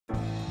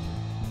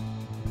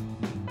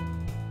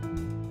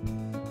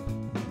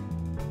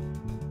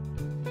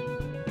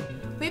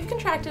We've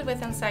contracted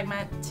with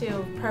inSegment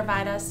to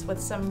provide us with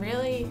some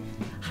really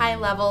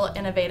high-level,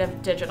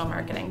 innovative digital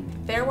marketing.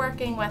 They're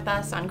working with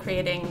us on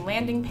creating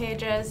landing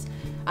pages,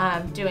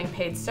 doing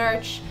paid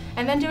search,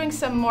 and then doing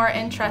some more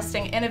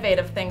interesting,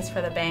 innovative things for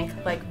the bank,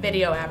 like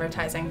video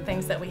advertising,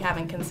 things that we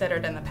haven't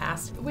considered in the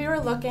past. We were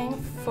looking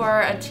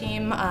for a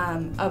team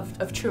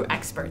of true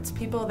experts,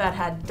 people that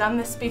had done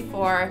this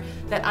before,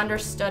 that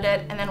understood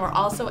it, and then were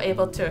also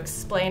able to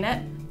explain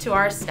it to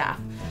our staff.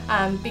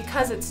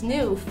 Because it's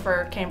new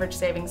for Cambridge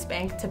Savings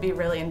Bank to be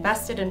really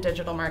invested in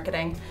digital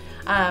marketing,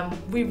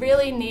 we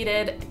really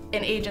needed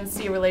an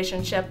agency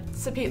relationship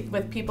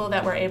with people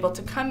that were able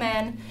to come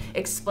in,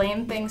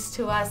 explain things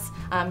to us,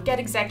 get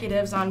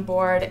executives on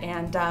board,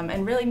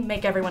 and really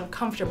make everyone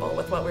comfortable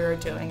with what we were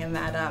doing in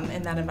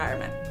that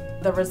environment.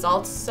 The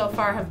results so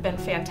far have been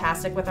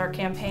fantastic with our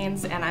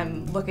campaigns, and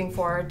I'm looking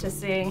forward to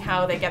seeing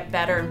how they get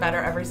better and better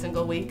every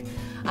single week.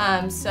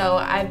 So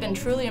I've been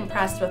truly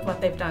impressed with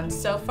what they've done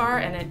so far,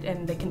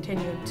 and they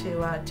continue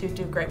to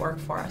do great work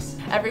for us.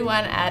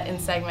 Everyone at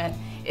inSegment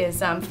is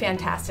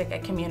fantastic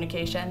at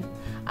communication,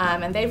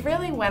 and they've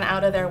really went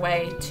out of their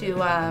way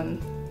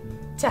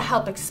to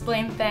help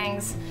explain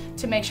things,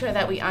 to make sure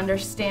that we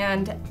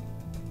understand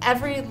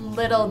every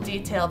little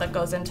detail that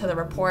goes into the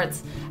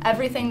reports,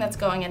 everything that's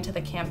going into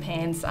the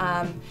campaigns,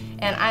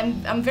 and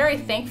I'm very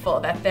thankful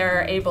that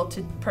they're able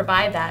to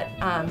provide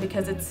that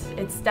because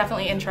it's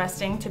definitely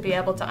interesting to be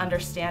able to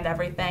understand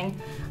everything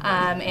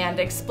and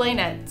explain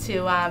it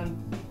to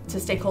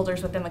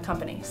stakeholders within the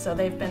company. So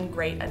they've been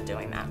great at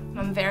doing that.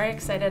 I'm very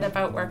excited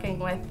about working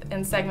with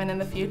inSegment in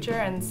the future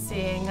and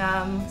seeing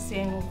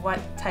what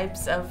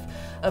types of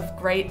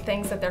great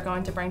things that they're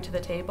going to bring to the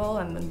table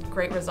and the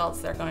great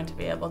results they're going to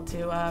be able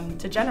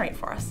to generate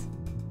for us.